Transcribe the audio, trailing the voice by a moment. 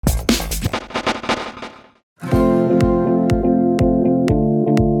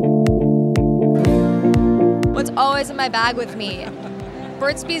always in my bag with me.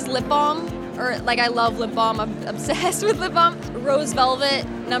 Burt's Bees lip balm, or like I love lip balm. I'm obsessed with lip balm. Rose Velvet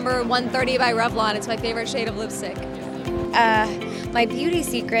number 130 by Revlon. It's my favorite shade of lipstick. My beauty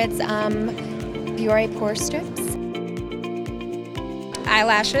secrets, Biore pore strips.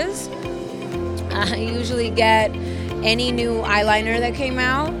 Eyelashes. I usually get any new eyeliner that came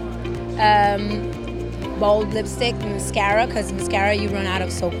out. Bold lipstick, mascara, because mascara you run out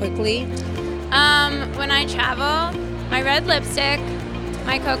of so quickly. When I travel, my red lipstick,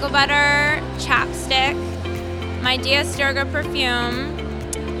 my cocoa butter chapstick, my Dias Durga perfume,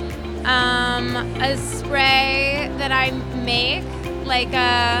 a spray that I make, like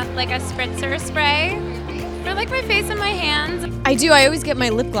a spritzer spray for like my face and my hands. I do. I always get my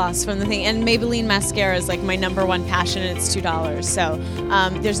lip gloss from the thing, and Maybelline mascara is like my #1 passion, and it's $2. So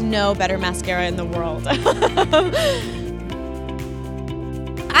there's no better mascara in the world.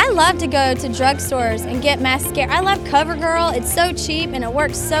 I love to go to drugstores and get mascara. I love CoverGirl. It's so cheap and it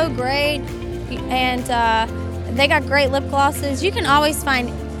works so great. And they got great lip glosses. You can always find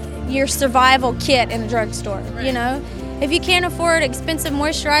your survival kit in a drugstore, you know? If you can't afford expensive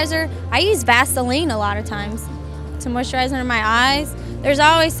moisturizer, I use Vaseline a lot of times to moisturize under my eyes. There's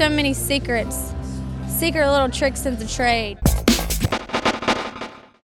always so many secret little tricks of the trade.